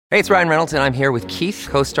Hey, it's Ryan Reynolds, and I'm here with Keith,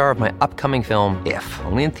 co-star of my upcoming film, If,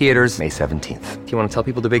 only in theaters May 17th. Do you want to tell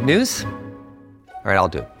people the big news? All right, I'll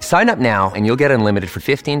do it. Sign up now and you'll get unlimited for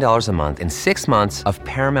 $15 a month and 6 months of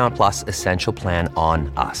Paramount Plus Essential Plan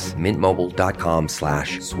on us.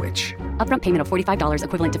 MintMobile.com/switch. Upfront payment of $45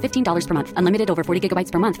 equivalent to $15 per month. Unlimited over 40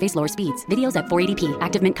 gigabytes per month. Face lower speeds. Videos at 480p.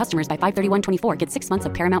 Active Mint customers by 531.24 get 6 months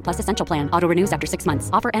of Paramount Plus Essential Plan. Auto renews after 6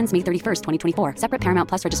 months. Offer ends May 31st, 2024. Separate Paramount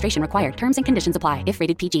Plus registration required. Terms and conditions apply if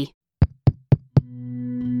rated PG.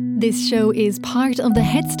 This show is part of the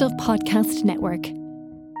Head Stuff Podcast Network.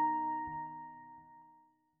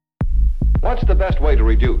 What's the best way to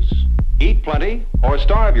reduce? Eat plenty or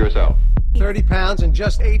starve yourself? 30 pounds in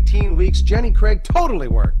just 18 weeks. Jenny Craig totally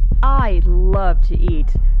worked. I love to eat,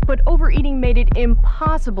 but overeating made it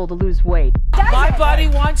impossible to lose weight. My body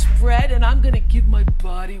wants bread, and I'm going to give my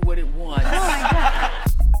body what it wants. Oh my God.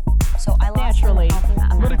 So I lost naturally.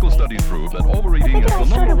 Medical studies prove that overeating is the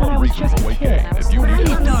number one reason for weight gain. If you need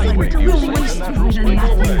to lose weight, use safe and natural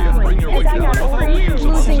spiritual way and bring your weight down without the use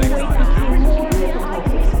of the same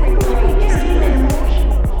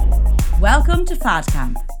Welcome to Fad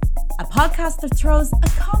Camp, a podcast that throws a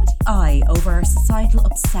comedy eye over our societal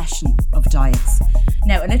obsession of diets.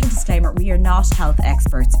 Now, a little disclaimer, we are not health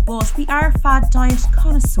experts, but we are fad diet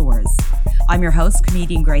connoisseurs. I'm your host,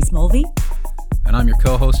 comedian Grace Mulvey. And I'm your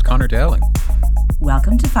co-host, Connor Dowling.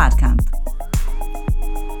 Welcome to Fad Camp.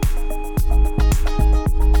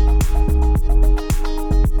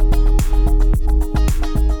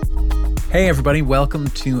 Hey everybody, welcome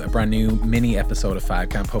to a brand new mini episode of Fad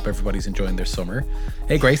Camp. Hope everybody's enjoying their summer.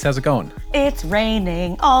 Hey Grace, how's it going? It's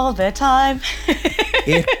raining all the time.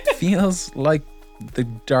 It feels like the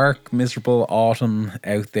dark, miserable autumn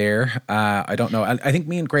out there. I don't know. I think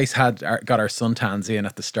me and Grace got our suntans in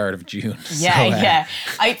at the start of June. Yeah.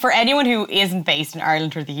 For anyone who isn't based in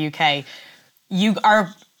Ireland or the UK, you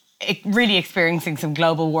are really experiencing some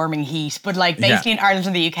global warming heat. But basically in Ireland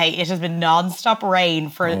and the UK, it has been non-stop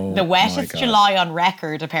rain for the wettest July on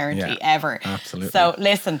record, apparently, ever. Absolutely. So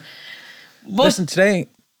listen today.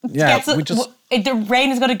 Yeah, the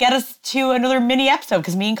rain is going to get us to another mini episode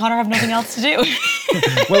because me and Connor have nothing else to do.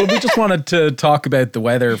 Well, we just wanted to talk about the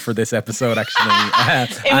weather for this episode, actually.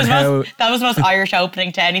 That was the most Irish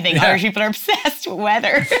opening to anything. Yeah. Irish people are obsessed with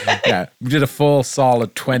weather. Yeah, we did a full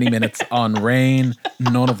solid 20 minutes on rain.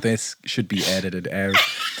 None of this should be edited out.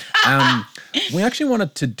 We actually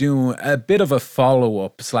wanted to do a bit of a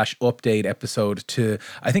follow-up / update episode to,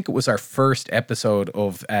 I think it was our first episode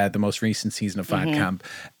of the most recent season of Fad Camp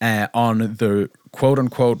on the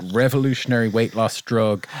quote-unquote revolutionary weight loss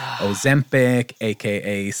drug Ozempic,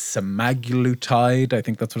 aka semaglutide, I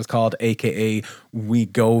think that's what it's called, aka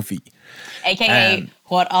Wegovy. AKA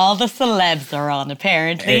what all the celebs are on,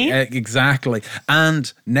 apparently. Exactly.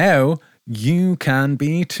 And now you can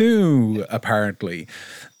be too, apparently.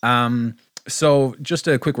 So just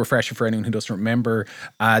a quick refresher for anyone who doesn't remember,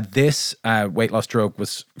 this weight loss drug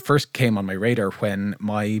first came on my radar when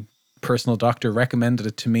my personal doctor recommended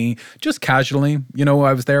it to me just casually. You know,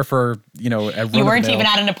 I was there for, a run. You weren't even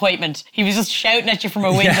at an appointment. He was just shouting at you from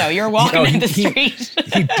a window. Yeah. You were walking down the street.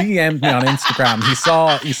 He DM'd me on Instagram.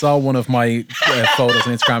 He saw one of my photos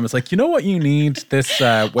on Instagram. It's like, you know what you need? This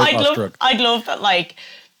weight loss drug. I'd love that,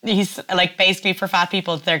 he's basically for fat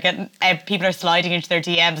people, they're getting people are sliding into their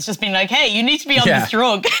DMs, just being like, hey, you need to be on this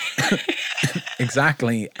drug.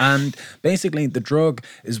 Exactly. And basically the drug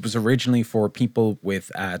was originally for people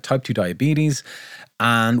with type 2 diabetes.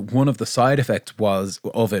 And one of the side effects was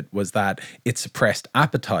that it suppressed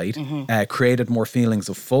appetite, created more feelings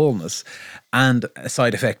of fullness. And a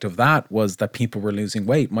side effect of that was that people were losing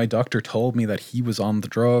weight. My doctor told me that he was on the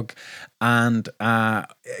drug. And,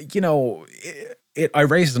 I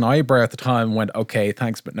raised an eyebrow at the time and went, okay,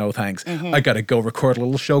 thanks, but no thanks. I got to go record a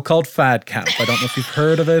little show called Fad Camp. I don't know if you've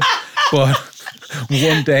heard of it, but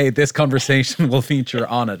one day this conversation will feature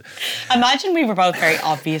on it. Imagine we were both very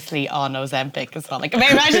obviously on Ozempic as well.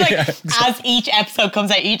 Imagine as each episode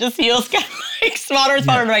comes out, you just see us get smaller and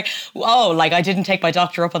smaller. Yeah. I didn't take my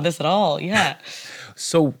doctor up on this at all. Yeah.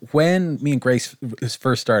 So when me and Grace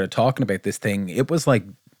first started talking about this thing, it was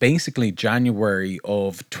basically January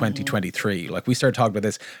of 2023. We started talking about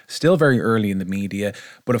this still very early in the media,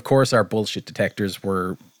 but of course our bullshit detectors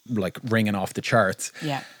were ringing off the charts.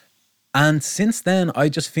 Yeah. And since then, I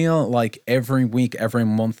just feel like every week, every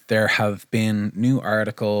month, there have been new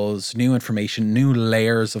articles, new information, new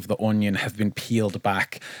layers of the onion have been peeled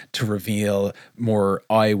back to reveal more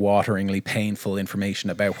eye-wateringly painful information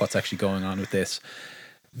about what's actually going on with this.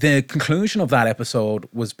 The conclusion of that episode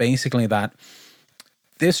was basically that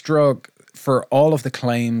this drug for all of the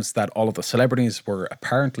claims that all of the celebrities were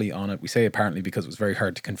apparently on it, we say apparently because it was very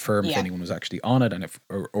hard to confirm if anyone was actually on it, and if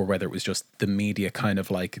or whether it was just the media kind of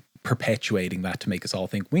like perpetuating that to make us all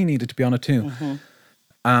think we needed to be on it too.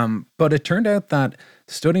 But it turned out that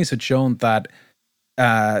studies had shown that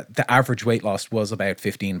the average weight loss was about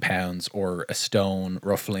 15 pounds or a stone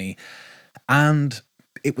roughly. And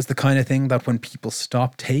it was the kind of thing that when people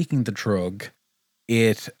stopped taking the drug,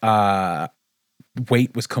 it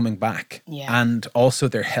weight was coming back. And also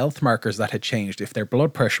their health markers that had changed. If their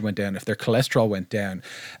blood pressure went down, if their cholesterol went down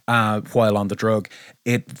while on the drug,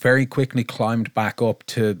 it very quickly climbed back up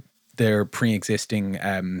to their pre-existing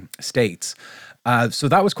states. So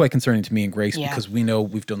that was quite concerning to me and Grace because we know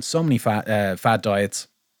we've done so many fad diets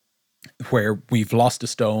where we've lost a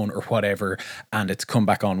stone or whatever and it's come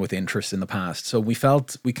back on with interest in the past. So we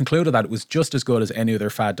concluded that it was just as good as any other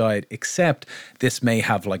fad diet, except this may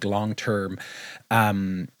have like long-term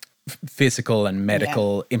physical and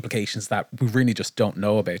medical implications that we really just don't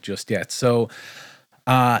know about just yet. So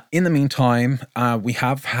in the meantime, we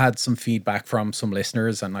have had some feedback from some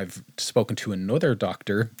listeners, and I've spoken to another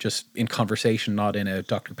doctor just in conversation, not in a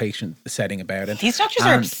doctor-patient setting about it. These doctors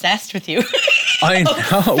are obsessed with you. I know.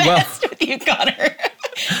 Obsessed with you, Connor.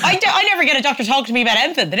 I never get a doctor talk to me about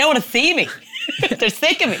anything. They don't want to see me. They're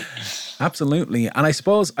sick of me. Absolutely. And I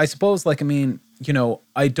suppose like, I mean, you know,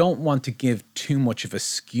 I don't want to give too much of a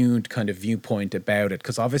skewed kind of viewpoint about it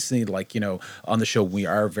because obviously, like, you know, on the show we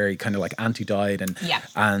are very kind of like anti-diet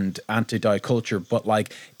and anti-diet culture. But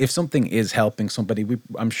like, if something is helping somebody,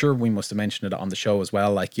 I'm sure we must have mentioned it on the show as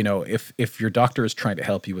well. Like, you know, if your doctor is trying to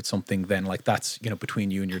help you with something, then like that's, you know,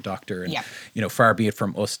 between you and your doctor, and you know, far be it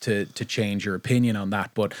from us to change your opinion on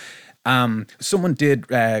that. But someone did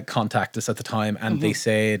contact us at the time and they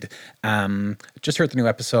said, just heard the new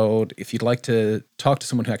episode. If you'd like to talk to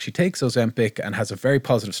someone who actually takes Ozempic and has a very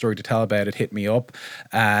positive story to tell about it, hit me up.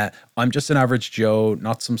 I'm just an average Joe,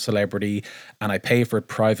 not some celebrity, and I pay for it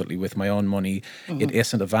privately with my own money. It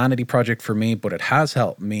isn't a vanity project for me, but it has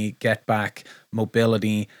helped me get back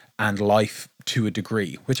mobility and life to a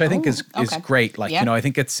degree, which I think is great. Like, you know, I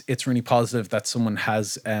think it's really positive that someone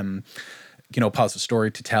has you know, positive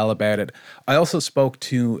story to tell about it. I also spoke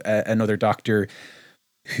to another doctor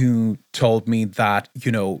who told me that,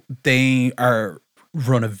 you know, they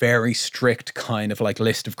run a very strict kind of like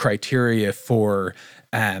list of criteria for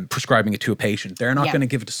prescribing it to a patient. They're not going to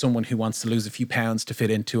give it to someone who wants to lose a few pounds to fit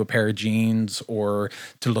into a pair of jeans or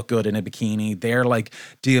to look good in a bikini. They're like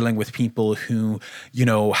dealing with people who, you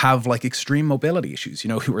know, have like extreme mobility issues, you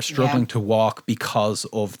know, who are struggling to walk because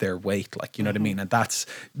of their weight. Like, you know what I mean? And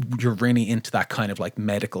you're really into that kind of like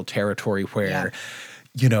medical territory where,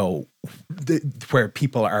 you know, where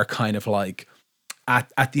people are kind of like,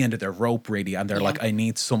 at the end of their rope, really, and they're like, I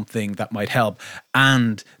need something that might help.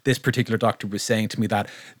 And this particular doctor was saying to me that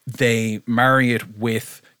they marry it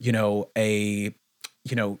with, you know, a,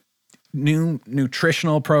 you know, new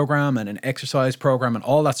nutritional program and an exercise program and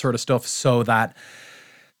all that sort of stuff so that,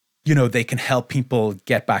 you know, they can help people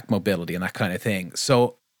get back mobility and that kind of thing.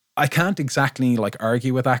 So I can't exactly like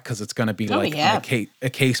argue with that because it's going to be a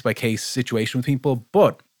case by case situation with people,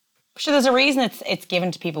 but sure, there's a reason it's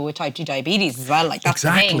given to people with type 2 diabetes as well. Like, that's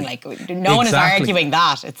the thing. Like, no one is arguing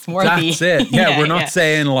that. It's more that's it. Yeah, we're not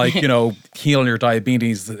saying like, you know, heal your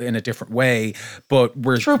diabetes in a different way, but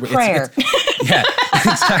we're through prayer. Yeah,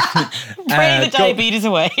 exactly. Pray the diabetes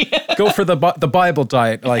away. Go for the Bible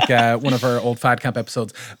diet, like one of our old Fad Camp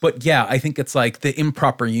episodes. But yeah, I think it's like the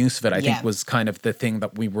improper use of it, I think was kind of the thing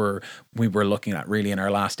that we were looking at really in our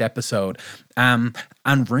last episode.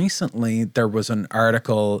 And recently there was an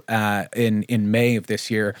article in May of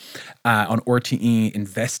this year on RTE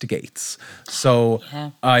Investigates. So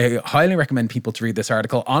I highly recommend people to read this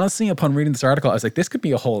article. Honestly, upon reading this article, I was like, this could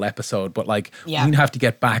be a whole episode, but like we have to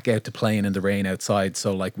get back out to playing in the rain outside.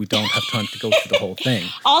 So like we don't have time to go through the whole thing.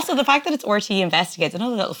 Also, the fact that it's RTE Investigates,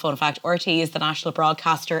 another little fun fact, RTE is the national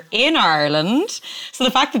broadcaster in Ireland. So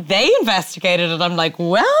the fact that they investigated it, I'm like,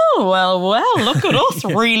 well, look at us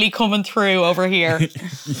really coming through over here.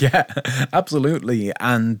 Yeah, absolutely.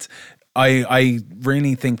 And I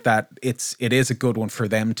really think that it is a good one for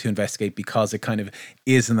them to investigate because it kind of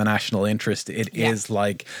is in the national interest. It is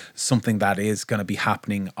like something that is going to be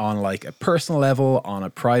happening on like a personal level, on a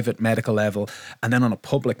private medical level, and then on a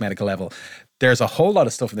public medical level. There's a whole lot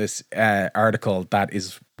of stuff in this article that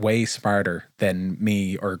is way smarter than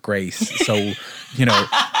me or Grace. So, you know,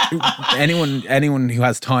 anyone who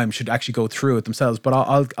has time should actually go through it themselves. But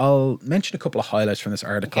I'll mention a couple of highlights from this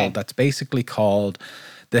article that's basically called,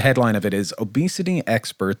 the headline of it is Obesity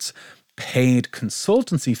Experts Paid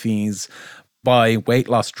Consultancy Fees by weight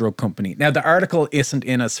loss drug company. Now, the article isn't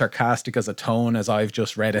in as sarcastic as a tone as I've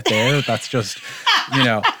just read it there. That's just,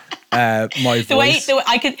 my voice. The way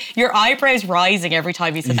I could, your eyebrows rising every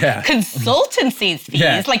time you said that. Consultancies fees.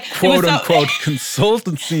 Yeah, Like, quote unquote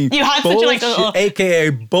consultancy. You had such like a little,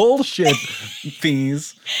 AKA bullshit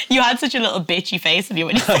fees. You had such a little bitchy face when you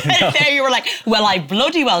said it there. You were like, well, I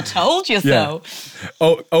bloody well told you so.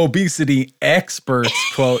 Obesity experts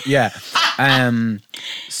quote,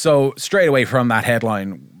 so straight away from that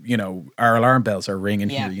headline, our alarm bells are ringing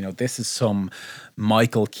here. This is some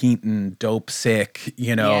Michael Keaton dope sick,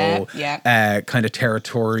 kind of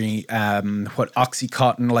territory. What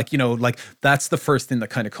Oxycontin, that's the first thing that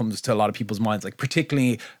kind of comes to a lot of people's minds. Like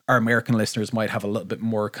particularly our American listeners might have a little bit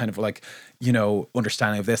more kind of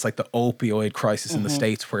understanding of this, like the opioid crisis in the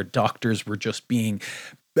States, where doctors were just being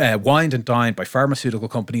wined and dined by pharmaceutical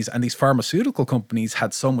companies, and these pharmaceutical companies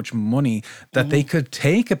had so much money that they could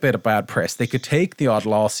take a bit of bad press, they could take the odd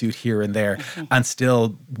lawsuit here and there and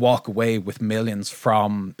still walk away with millions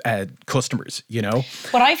from customers,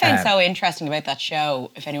 What I found so interesting about that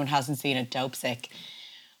show, if anyone hasn't seen it, Dope Sick,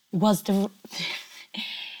 was the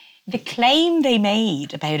claim they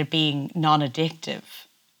made about it being non-addictive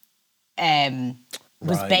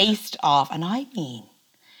was based off, and I mean,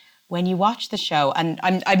 when you watch the show, and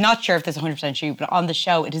I'm not sure if this is 100% true, but on the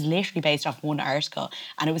show, it is literally based off one article,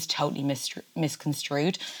 and it was totally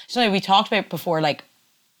misconstrued. So we talked about before, like,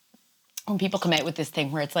 when people come out with this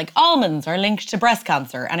thing where it's like, almonds are linked to breast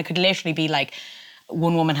cancer, and it could literally be like,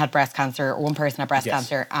 one woman had breast cancer, or one person had breast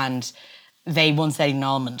cancer, and they once ate an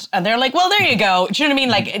almond. And they're like, well, there you go. Do you know what I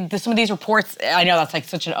mean? Like, some of these reports, I know that's like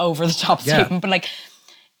such an over-the-top statement, but like,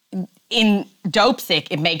 in Dope Sick,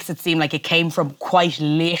 it makes it seem like it came from quite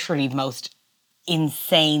literally the most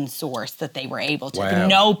insane source that they were able to. Wow.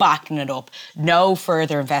 No backing it up, no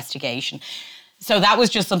further investigation. So that was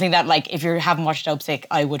just something that, like, if you haven't watched Dope Sick,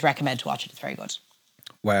 I would recommend to watch it. It's very good.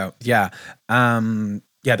 Wow. Yeah.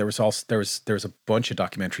 There was a bunch of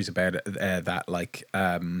documentaries about that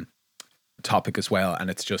topic as well, and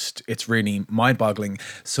it's really mind-boggling.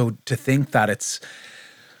 So to think that it's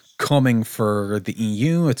coming for the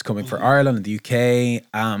EU, it's coming for Ireland and the UK,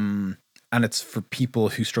 and it's for people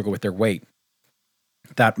who struggle with their weight.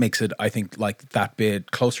 That makes it, I think, like that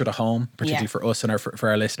bit closer to home, particularly for us and for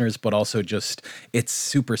our listeners, but also just it's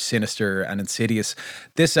super sinister and insidious.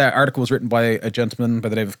 This article was written by a gentleman by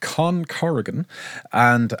the name of Con Corrigan,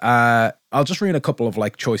 and I'll just read a couple of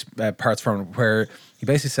choice parts from it, where he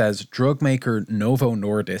basically says drug maker Novo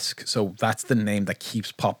Nordisk, so that's the name that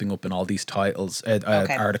keeps popping up in all these titles,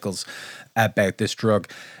 articles about this drug,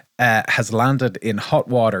 has landed in hot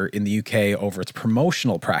water in the UK over its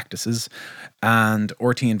promotional practices, and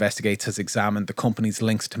RT Investigates has examined the company's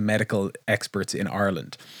links to medical experts in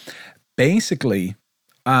Ireland. Basically,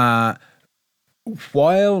 while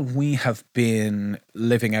we have been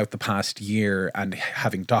living out the past year and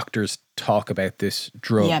having doctors talk about this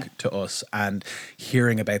drug to us and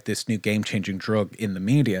hearing about this new game-changing drug in the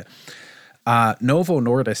media, Novo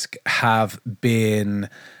Nordisk have been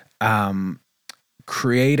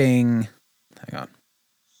creating... Hang on.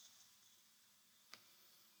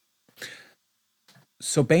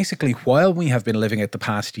 So basically, while we have been living out the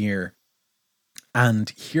past year and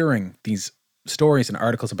hearing these stories and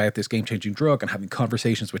articles about this game-changing drug and having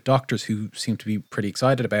conversations with doctors who seem to be pretty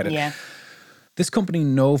excited about it, this company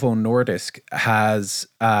Novo Nordisk has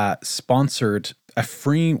sponsored a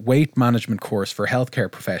free weight management course for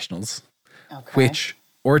healthcare professionals, which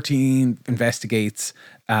RT Investigates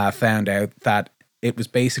found out that it was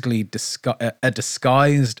basically a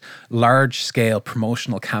disguised large-scale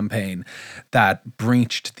promotional campaign that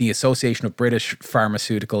breached the Association of British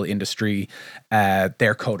Pharmaceutical Industry,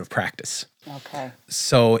 their code of practice. Okay.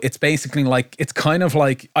 So it's basically it's kind of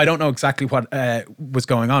like, I don't know exactly what was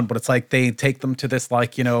going on, but it's like they take them to this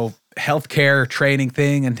healthcare training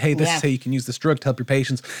thing and, hey, this is how you can use this drug to help your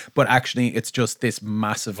patients. But actually it's just this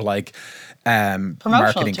massive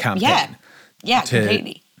marketing campaign. Yeah,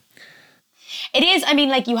 completely. It is, I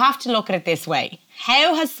mean, you have to look at it this way.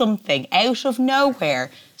 How has something out of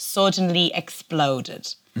nowhere suddenly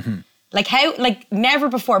exploded? Never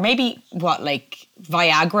before. Maybe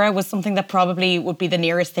Viagra was something that probably would be the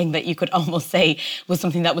nearest thing that you could almost say was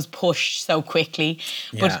something that was pushed so quickly.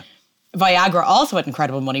 But Viagra also had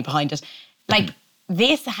incredible money behind it.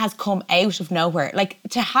 This has come out of nowhere.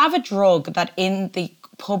 To have a drug that in the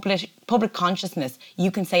public consciousness,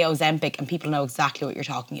 you can say Ozempic and people know exactly what you're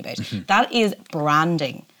talking about. That is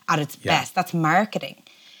branding at its best. That's marketing.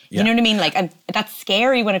 You know what I mean? And that's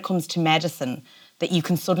scary when it comes to medicine, that you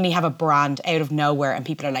can suddenly have a brand out of nowhere and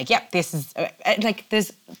people are like, yep, this is...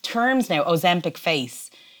 there's terms now, Ozempic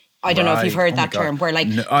face. I don't know if you've heard that term, where like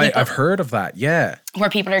I've heard of that, yeah. Where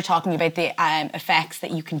people are talking about the effects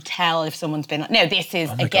that you can tell if someone's been. Now, this is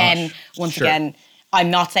once again, I'm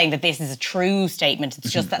not saying that this is a true statement.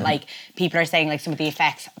 It's just that like people are saying like some of the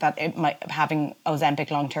effects that it might having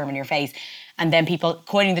Ozempic long term in your face, and then people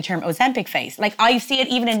coining the term Ozempic face. Like I see it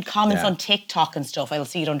even in comments on TikTok and stuff. I'll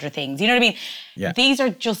see it under things. You know what I mean? Yeah. These are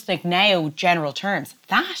just like now general terms.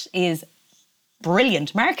 That is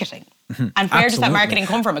brilliant marketing. And where does that marketing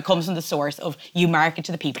come from? It comes from the source of you market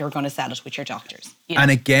to the people who are going to sell it, which are doctors. You know?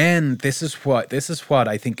 And again, this is what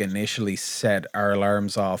I think initially set our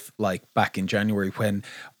alarms off, like back in January, when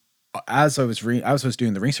as I was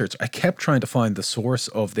doing the research, I kept trying to find the source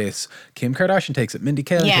of this. Kim Kardashian takes it, Mindy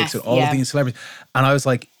Kaling takes it, all of these celebrities, and I was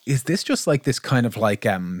like, is this just like this kind of like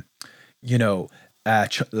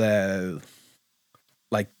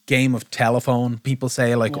like game of telephone, people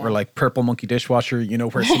say, like, or like purple monkey dishwasher, you know,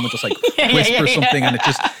 where someone just like whispers something and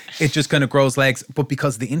it just kind of grows legs. But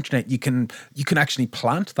because of the internet, you can actually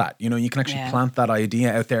plant that, you know, you can actually plant that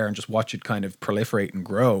idea out there and just watch it kind of proliferate and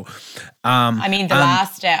grow. I mean, the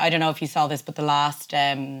last, I don't know if you saw this, but the last,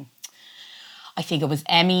 I think it was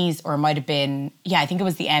Emmys, or it might have been, I think it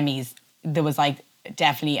was the Emmys. There was like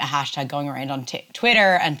definitely a hashtag going around on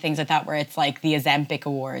Twitter and things like that, where it's like the Ozempic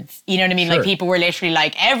Awards. You know what I mean? Like people were literally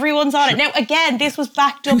like, everyone's on it. Now, again, this was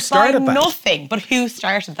backed up by nothing, but who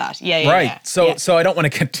started that? So I don't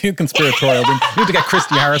want to get too conspiratorial. We need to get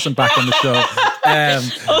Christy Harrison back on the show.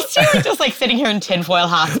 Stuart's just like sitting here in tinfoil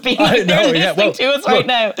hats being like, they're listening to us right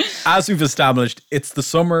now. As we've established, it's the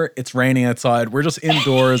summer, it's raining outside, we're just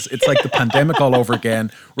indoors. It's like the pandemic all over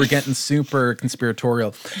again. We're getting super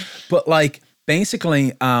conspiratorial. But like,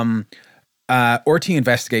 basically, RT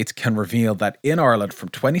Investigates can reveal that in Ireland from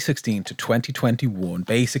 2016 to 2021,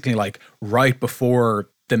 basically like right before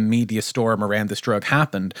the media storm around this drug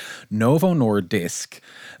happened, Novo Nordisk,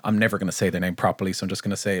 I'm never going to say their name properly, so I'm just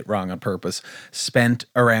going to say it wrong on purpose, spent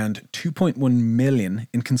around 2.1 million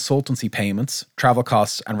in consultancy payments, travel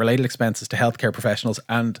costs and related expenses to healthcare professionals.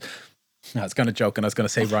 And I was kind of joking, I was going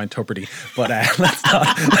to say Ryan Tubridy, but let's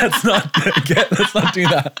not do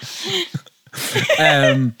that. If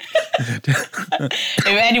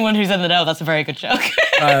anyone who's in the know, that's a very good joke.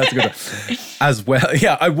 That's a good one. As well,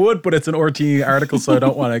 yeah, I would, but it's an RT article, so I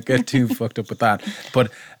don't want to get too fucked up with that.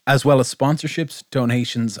 But as well as sponsorships,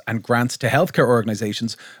 donations, and grants to healthcare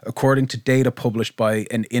organizations, according to data published by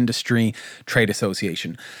an industry trade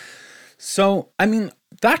association. So, I mean,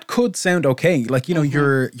 that could sound okay. Like, you know,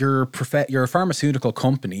 you're a pharmaceutical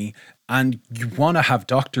company and you want to have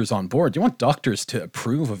doctors on board. You want doctors to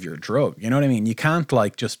approve of your drug. You know what I mean? You can't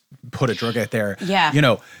like just put a drug out there. Yeah. You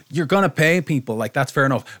know, you're going to pay people, like that's fair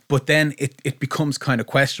enough. But then it becomes kind of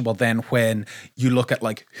questionable then when you look at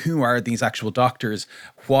like, who are these actual doctors?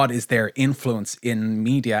 What is their influence in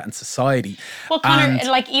media and society? Well, Conor,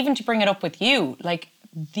 like even to bring it up with you, like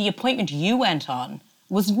the appointment you went on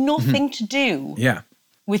was nothing to do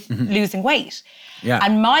with losing weight. Yeah.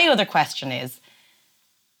 And my other question is,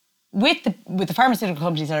 with the pharmaceutical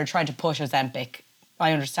companies that are trying to push Ozempic,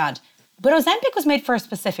 I understand. But Ozempic was made for a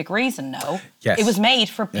specific reason, no? Yes. It was made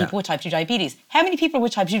for people with type 2 diabetes. How many people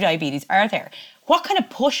with type 2 diabetes are there? What kind of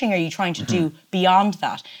pushing are you trying to do beyond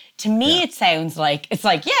that? To me, it sounds like, it's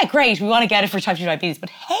like, yeah, great, we want to get it for type 2 diabetes,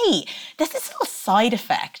 but hey, there's this little side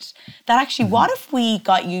effect that actually, what if we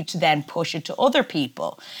got you to then push it to other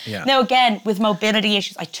people? Yeah. Now, again, with mobility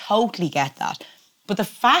issues, I totally get that. But the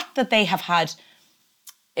fact that they have had,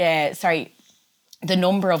 the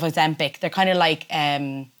number of Ozempic, they're kind of like,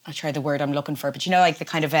 I'll try the word I'm looking for, but you know, like the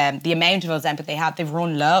kind of, the amount of Ozempic they have, they've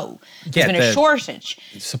run low. There's been a shortage.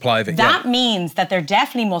 Supply of it, That means that there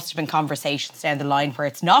definitely must have been conversations down the line where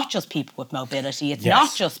it's not just people with mobility, it's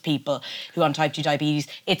not just people who on type 2 diabetes,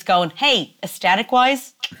 it's going, hey,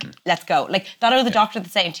 aesthetic-wise, let's go. Like that other doctor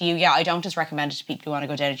that's saying to you, I don't just recommend it to people who want to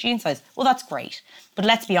go down a gene size. Well, that's great. But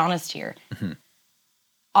let's be honest here.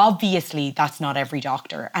 Obviously, that's not every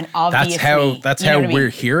doctor, and obviously that's how we're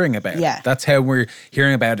hearing about it. Yeah. That's how we're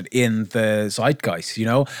hearing about it in the zeitgeist, you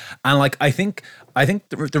know. And like, I think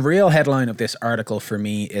the real headline of this article for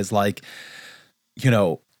me is like, you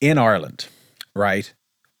know, in Ireland, right?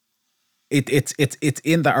 It's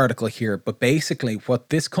in the article here, but basically,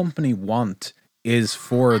 what this company want is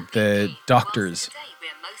for the doctors.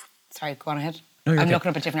 Sorry, go on ahead. No, I'm looking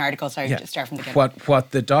up a different article. Sorry, just start from the beginning. What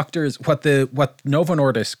the doctors, what Novo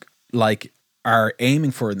Nordisk like are aiming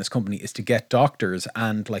for in this company is to get doctors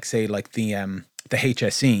and like say like the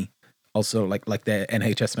HSE, also like the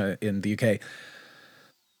NHS in the UK,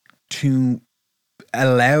 to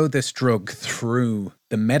allow this drug through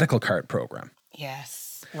the medical card program.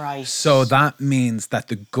 Yes, right. So that means that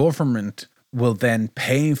the government will then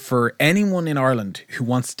pay for anyone in Ireland who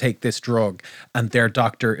wants to take this drug, and their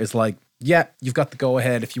doctor is like, yeah, you've got the go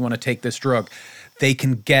ahead if you want to take this drug. They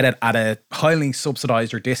can get it at a highly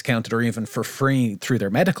subsidized or discounted or even for free through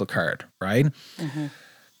their medical card, right? Mm-hmm.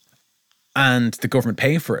 And the government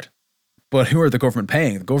pay for it. But who are the government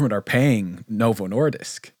paying? The government are paying Novo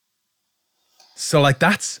Nordisk. So like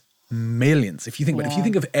that's millions. If you think if you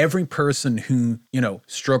think of every person who, you know,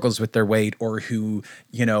 struggles with their weight or who,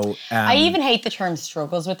 you know, I even hate the term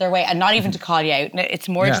struggles with their weight, and not even to call you out. It's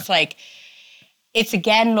more just like, it's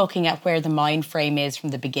again looking at where the mind frame is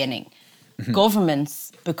from the beginning. Mm-hmm.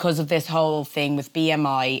 Governments, because of this whole thing with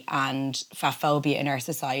BMI and fat phobia in our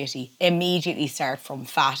society, immediately start from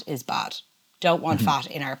fat is bad. Don't want fat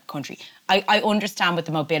in our country. I understand with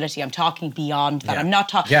the mobility. I'm talking beyond that. I'm not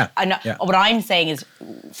talking. What I'm saying is,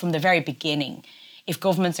 from the very beginning, if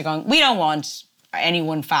governments are going, we don't want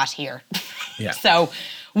anyone fat here. So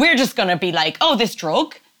we're just going to be like, oh, this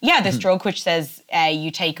drug. Yeah, this drug which says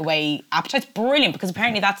you take away appetite's brilliant, because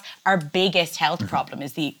apparently that's our biggest health problem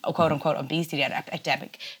is the quote-unquote obesity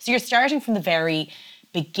epidemic. So you're starting from the very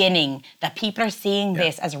beginning that people are seeing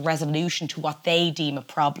this as a resolution to what they deem a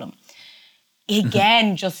problem.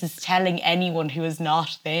 Again, just is telling anyone who is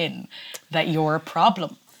not thin that you're a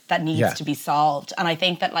problem that needs to be solved. And I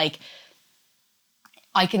think that like,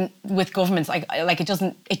 I can, with governments, like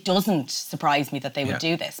it doesn't surprise me that they would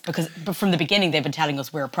do this, because from the beginning they've been telling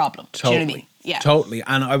us we're a problem. Totally. Do you know what I mean? Yeah. Totally.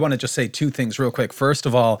 And I want to just say two things real quick. First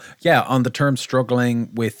of all, on the term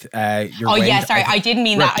struggling with your weight. Yeah, sorry, I didn't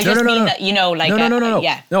mean that. I just mean that, you know, like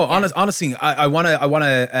No, honestly, I want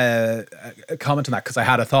to comment on that, because I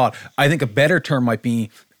had a thought. I think a better term might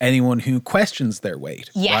be anyone who questions their weight,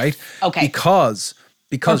 right? Okay. Because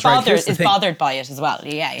is bothered by it as well.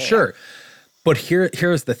 Yeah. Sure. But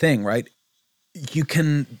here's the thing, right? You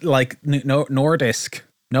can, like, Novo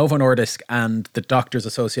Nordisk and the Doctors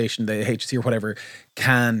Association, the HC or whatever,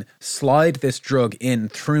 can slide this drug in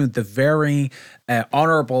through the very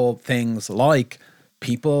honourable things like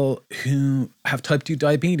people who have type 2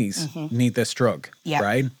 diabetes need this drug,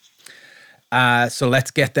 right? So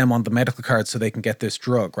let's get them on the medical card so they can get this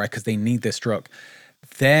drug, right? Because they need this drug.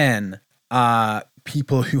 Then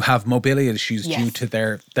people who have mobility issues due to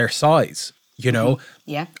their size, you know?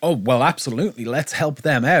 Oh, well, absolutely. Let's help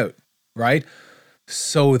them out, right?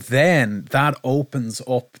 So then that opens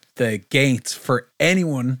up the gates for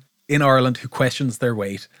anyone in Ireland who questions their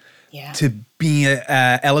weight to be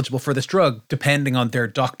eligible for this drug, depending on their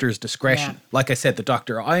doctor's discretion. Like I said, the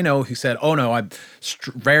doctor I know who said, oh no, I'm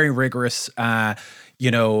very rigorous,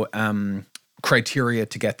 criteria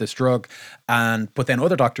to get this drug. But then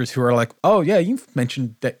other doctors who are like, oh yeah, you've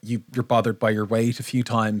mentioned that you're bothered by your weight a few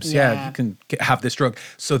times. Yeah, you can have this drug.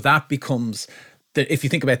 So that becomes, if you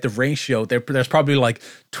think about the ratio, there's probably like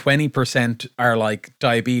 20% are like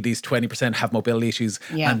diabetes, 20% have mobility issues,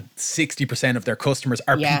 and 60% of their customers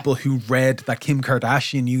are people who read that Kim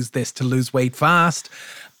Kardashian used this to lose weight fast.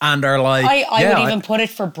 And are like, I would even put it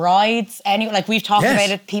for brides. Like we've talked about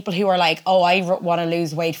it, people who are like, oh, I want to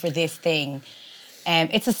lose weight for this thing.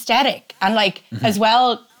 It's aesthetic. And like, as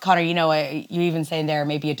well, Conor, you know, you even saying there,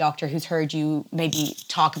 maybe a doctor who's heard you maybe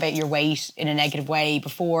talk about your weight in a negative way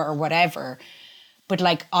before or whatever. But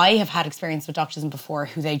like, I have had experience with doctors before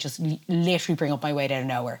who they just literally bring up my weight out of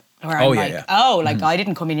nowhere. Where I'm I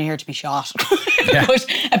didn't come in here to be shot. But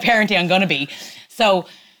apparently I'm going to be. So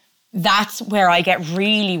that's where I get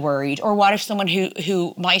really worried. Or what if someone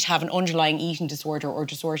who might have an underlying eating disorder or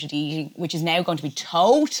disordered eating, which is now going to be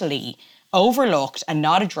totally overlooked and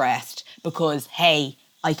not addressed because, hey,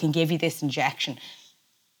 I can give you this injection.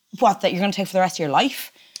 What, that you're going to take for the rest of your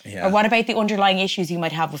life? Or what about the underlying issues you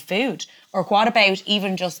might have with food? Or what about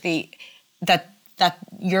even just that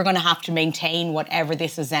you're going to have to maintain whatever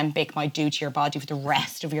this Ozempic might do to your body for the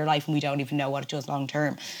rest of your life, and we don't even know what it does long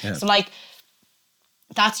term. So like,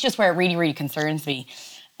 that's just where it really, really concerns me.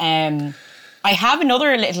 I have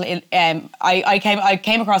another little. I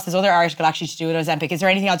came across this other article actually to do with Ozempic. Is there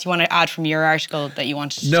anything else you want to add from your article that you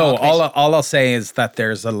wanted to talk about? No, all I'll say is that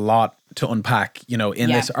there's a lot to unpack, you know,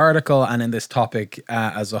 in this article and in this topic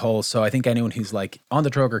as a whole. So I think anyone who's like on the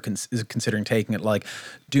drug or is considering taking it, like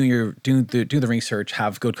do the research,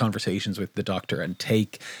 have good conversations with the doctor, and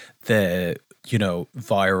take the, you know,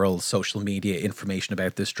 viral social media information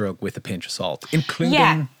about this drug with a pinch of salt,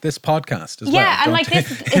 including this podcast as well. Yeah, and like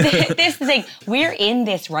this is the thing. We're in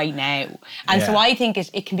this right now. And so I think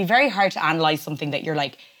it can be very hard to analyse something that you're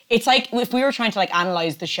like, it's like if we were trying to like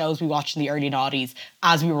analyse the shows we watched in the early 90s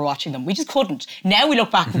as we were watching them. We just couldn't. Now we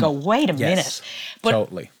look back and go, wait a minute. But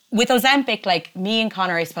totally. With Ozempic, like me and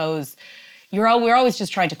Conor, I suppose, we're always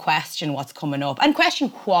just trying to question what's coming up and question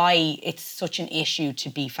why it's such an issue to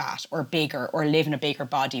be fat or bigger or live in a bigger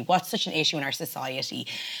body. What's such an issue in our society?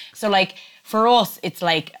 So like for us, it's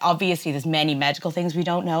like obviously there's many medical things we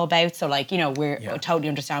don't know about. So like, you know, we totally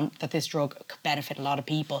understand that this drug could benefit a lot of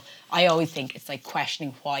people. I always think it's like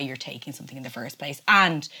questioning why you're taking something in the first place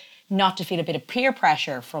and not to feel a bit of peer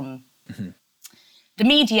pressure from the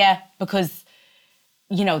media because,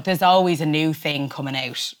 you know, there's always a new thing coming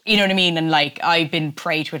out. You know what I mean? And like, I've been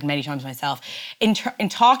prey to it many times myself. In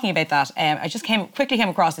talking about that, I just quickly came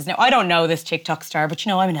across this. Now, I don't know this TikTok star, but you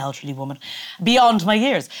know, I'm an elderly woman, beyond my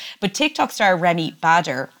years. But TikTok star Remy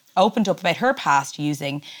Bader opened up about her past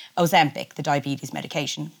using Ozempic, the diabetes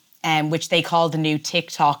medication, which they call the new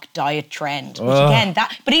TikTok diet trend. Which again,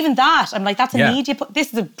 but even that, I'm like, that's a media,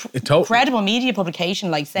 this is a credible media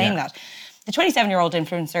publication like saying that. The 27-year-old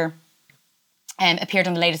influencer appeared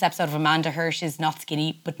on the latest episode of Amanda Hirsch's Not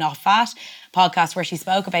Skinny But Not Fat podcast, where she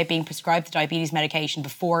spoke about being prescribed the diabetes medication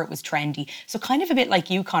before it was trendy. So kind of a bit like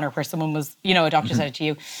you, Conor, where someone was, you know, a doctor said it to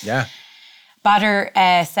you. Yeah. Bader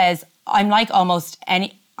says, I'm like almost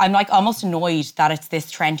annoyed that it's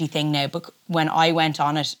this trendy thing now, but when I went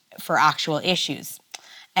on it for actual issues.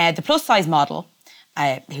 The plus size model,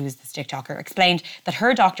 who was this TikToker, explained that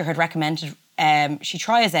her doctor had recommended she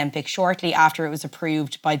try Ozempic shortly after it was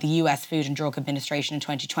approved by the US Food and Drug Administration in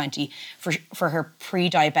 2020 for her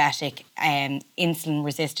pre-diabetic insulin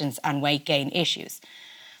resistance and weight gain issues.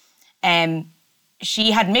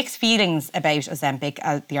 She had mixed feelings about Ozempic,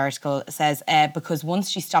 as the article says, because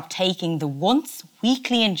once she stopped taking the once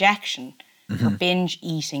weekly injection, her binge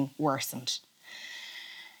eating worsened.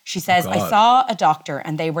 She says, I saw a doctor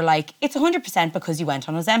and they were like, it's 100% because you went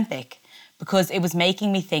on Ozempic. Because it was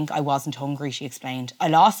making me think I wasn't hungry, she explained. I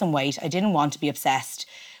lost some weight. I didn't want to be obsessed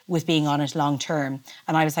with being on it long term.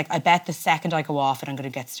 And I was like, I bet the second I go off it, I'm going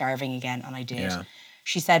to get starving again. And I did. Yeah.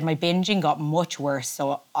 She said, my binging got much worse,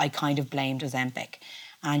 so I kind of blamed Ozempic.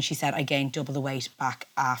 And she said, I gained double the weight back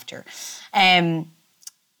after. You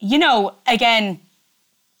know, again,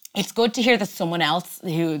 it's good to hear that someone else,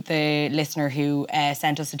 the listener who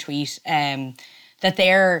sent us a tweet, that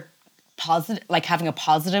they're positive, like having a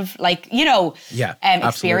positive, like, you know,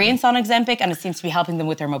 experience on Ozempic, and it seems to be helping them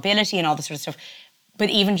with their mobility and all this sort of stuff.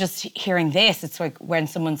 But even just hearing this, it's like when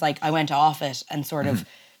someone's like, I went off it and sort of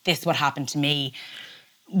this is what happened to me.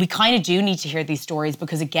 We kind of do need to hear these stories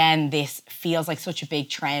because, again, this feels like such a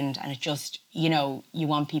big trend, and it just, you know, you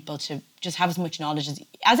want people to just have as much knowledge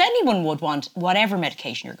as anyone would want, whatever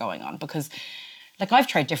medication you're going on, because like I've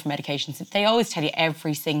tried different medications. They always tell you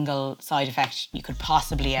every single side effect you could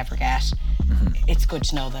possibly ever get. It's good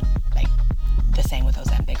to know that, like, the same with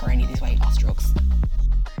Ozempic or any of these weight loss drugs.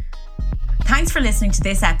 Thanks for listening to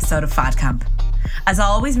this episode of Fad Camp. As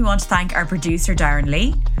always, we want to thank our producer, Darren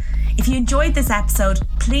Lee. If you enjoyed this episode,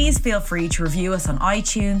 please feel free to review us on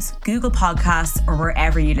iTunes, Google Podcasts, or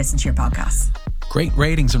wherever you listen to your podcasts. Great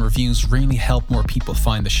ratings and reviews really help more people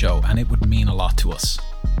find the show, and it would mean a lot to us.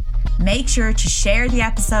 Make sure to share the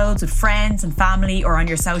episodes with friends and family or on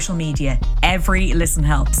your social media. Every listen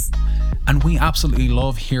helps. And we absolutely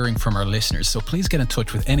love hearing from our listeners, so please get in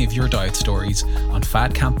touch with any of your diet stories on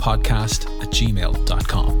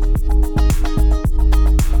fadcamppodcast@gmail.com.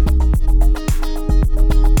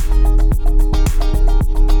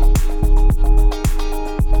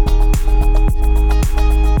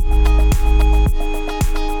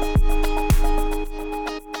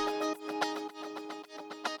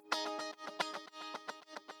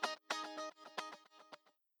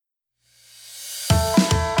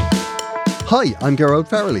 Hi, I'm Gerard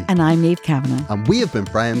Farrelly. And I'm Niamh Kavanagh. And we have been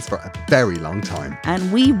friends for a very long time.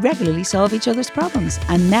 And we regularly solve each other's problems.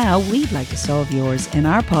 And now we'd like to solve yours in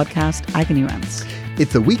our podcast, Agony Rants.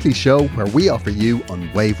 It's a weekly show where we offer you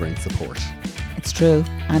unwavering support. It's true.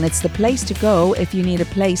 And it's the place to go if you need a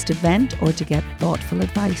place to vent or to get thoughtful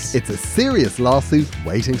advice. It's a serious lawsuit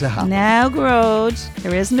waiting to happen. Now, Grode,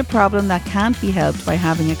 there isn't a problem that can't be helped by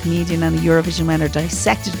having a comedian and a Eurovision winner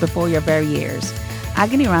dissected before your very ears.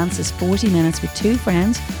 Agony Rants is 40 minutes with two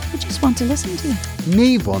friends who just want to listen to you.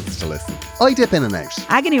 Niamh wants to listen. I dip in and out.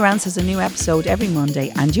 Agony Rants has a new episode every Monday,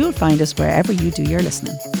 and you'll find us wherever you do your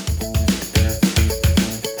listening.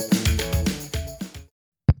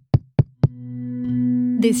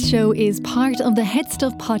 This show is part of the Head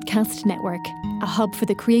Stuff Podcast Network, a hub for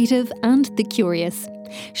the creative and the curious.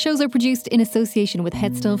 Shows are produced in association with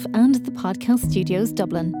Head Stuff and the Podcast Studios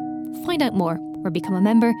Dublin. Find out more or become a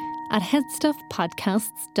member at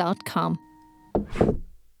headstuffpodcasts.com.